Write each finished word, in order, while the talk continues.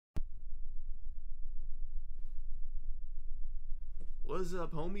What's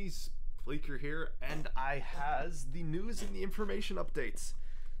up, homies? Bleaker here, and I has the news and the information updates.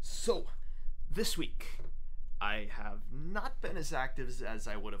 So, this week, I have not been as active as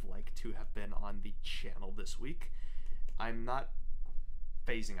I would have liked to have been on the channel this week. I'm not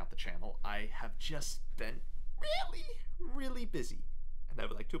phasing out the channel. I have just been really busy, and I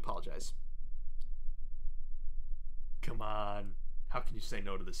would like to apologize. Come on, how can you say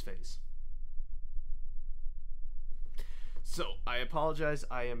no to this phase? So, I apologize.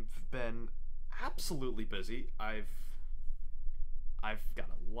 I have been absolutely busy. I've got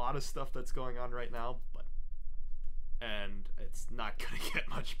a lot of stuff that's going on right now, and it's not gonna get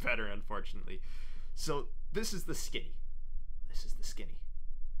much better, unfortunately. So, this is the skinny.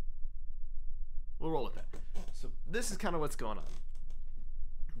 We'll roll with that. So, this is kind of what's going on.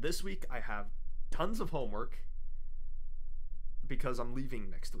 This week, I have tons of homework because I'm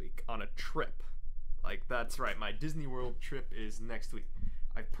leaving next week on a trip. Like, that's right, my Disney World trip is next week.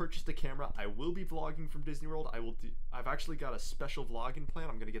 I've purchased a camera. I will be vlogging from Disney World. I've actually got a special vlogging plan.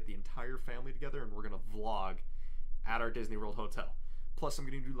 I'm gonna get the entire family together and we're gonna vlog at our Disney World hotel. Plus, I'm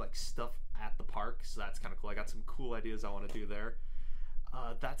gonna do like stuff at the park, so that's kind of cool. I got some cool ideas I want to do there.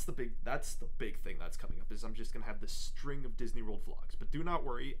 That's the big thing that's coming up. Is I'm just gonna have this string of Disney World vlogs. But do not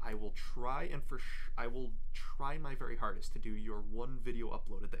worry, I will try my very hardest to do your one video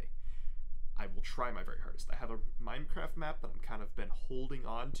upload a day. I will try my very hardest. I have a Minecraft map that I'm kind of been holding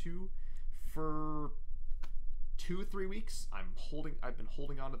on to for 2-3 weeks. I've been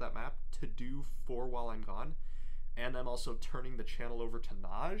holding on to that map to do for while I'm gone, and I'm also turning the channel over to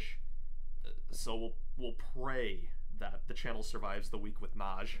Naj. So we'll pray that the channel survives the week with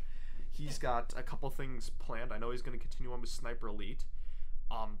Naj. He's got a couple things planned. I know he's going to continue on with Sniper Elite.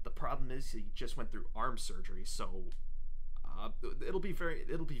 The problem is he just went through arm surgery, so it'll be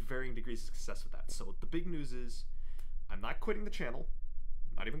varying degrees of success with that. So the big news is I'm not quitting the channel,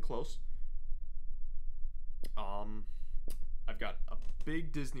 not even close. I've got a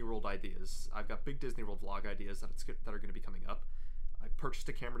big Disney World ideas. I've got big Disney World vlog ideas that are going to be coming up. I purchased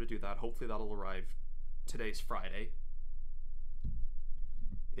a camera to do that. Hopefully that'll arrive. Today's Friday.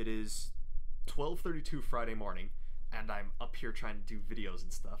 It is 12:32 Friday morning, and I'm up here trying to do videos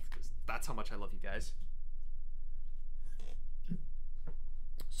and stuff because that's how much I love you guys.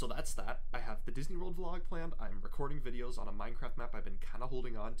 So that's that. I have the Disney World vlog planned. I'm recording videos on a Minecraft map I've been kind of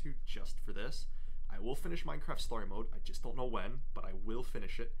holding on to just for this. I will finish Minecraft Story Mode. I just don't know when, but I will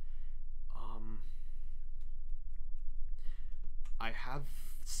finish it. I have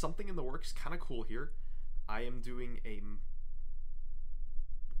something in the works, kind of cool here. I am doing a,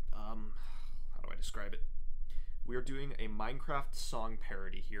 how do I describe it? We are doing a Minecraft song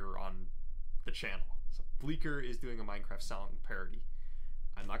parody here on the channel. So Bleaker is doing a Minecraft song parody.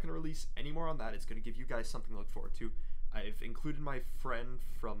 I'm not going to release any more on that. It's going to give you guys something to look forward to. I've included my friend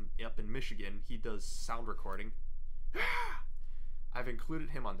from up in Michigan. He does sound recording. I've included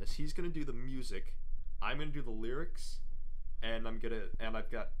him on this. He's going to do the music. I'm going to do the lyrics, and I've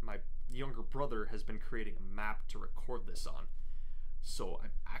got my younger brother has been creating a map to record this on. So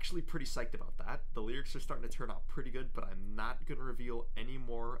I'm actually pretty psyched about that. The lyrics are starting to turn out pretty good, but I'm not going to reveal any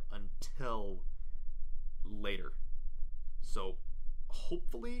more until later. So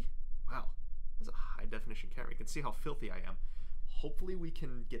hopefully, wow, that's a high definition camera. You can see how filthy I am. Hopefully we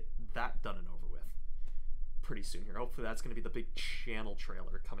can get that done and over with pretty soon here. Hopefully that's going to be the big channel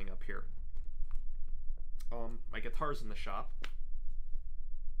trailer coming up here. My guitar's in the shop.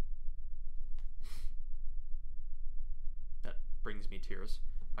 That brings me tears.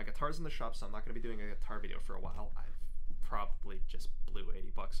 My guitar's in the shop, so I'm not going to be doing a guitar video for a while. I've probably just blew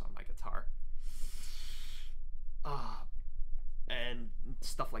 80 bucks on my guitar. And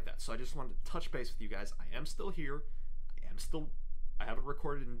stuff like that. So I just wanted to touch base with you guys. I am still here. I haven't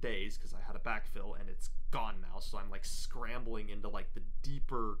recorded in days because I had a backfill and it's gone now. So I'm like scrambling into like the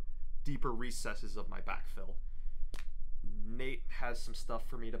deeper recesses of my backfill. Nate has some stuff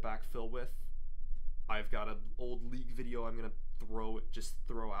for me to backfill with. I've got an old League video I'm gonna throw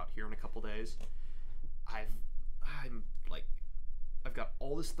out here in a couple days. I've got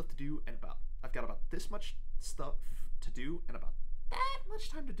all this stuff to do, and I've got about this much stuff to do and about that much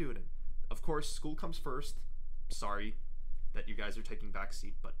time to do it in. Of course, school comes first. Sorry that you guys are taking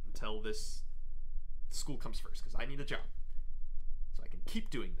backseat, but until this, school comes first because I need a job so I can keep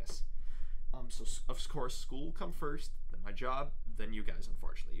doing this. So of course, school will come first, then my job, then you guys.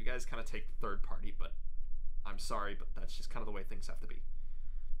 Unfortunately, you guys kind of take third party, but I'm sorry, but that's just kind of the way things have to be.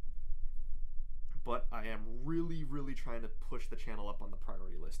 But I am really trying to push the channel up on the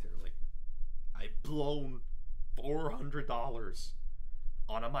priority list here. Like, I've blown $400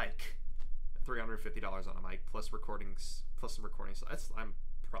 on a mic. $350 on a mic plus recordings, plus some recordings. So I'm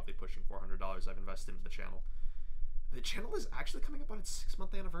probably pushing $400 I've invested into the channel. The channel is actually coming up on its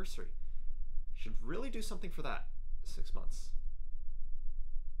 6-month anniversary. Should really do something for that. 6 months.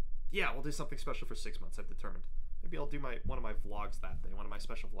 Yeah, we'll do something special for 6 months, I've determined. Maybe I'll do one of my vlogs that day, one of my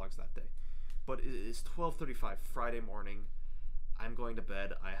special vlogs that day. But it is 12:35 Friday morning. I'm going to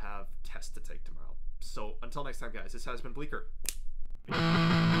bed. I have tests to take tomorrow. So until next time, guys, this has been Bleaker. Peace.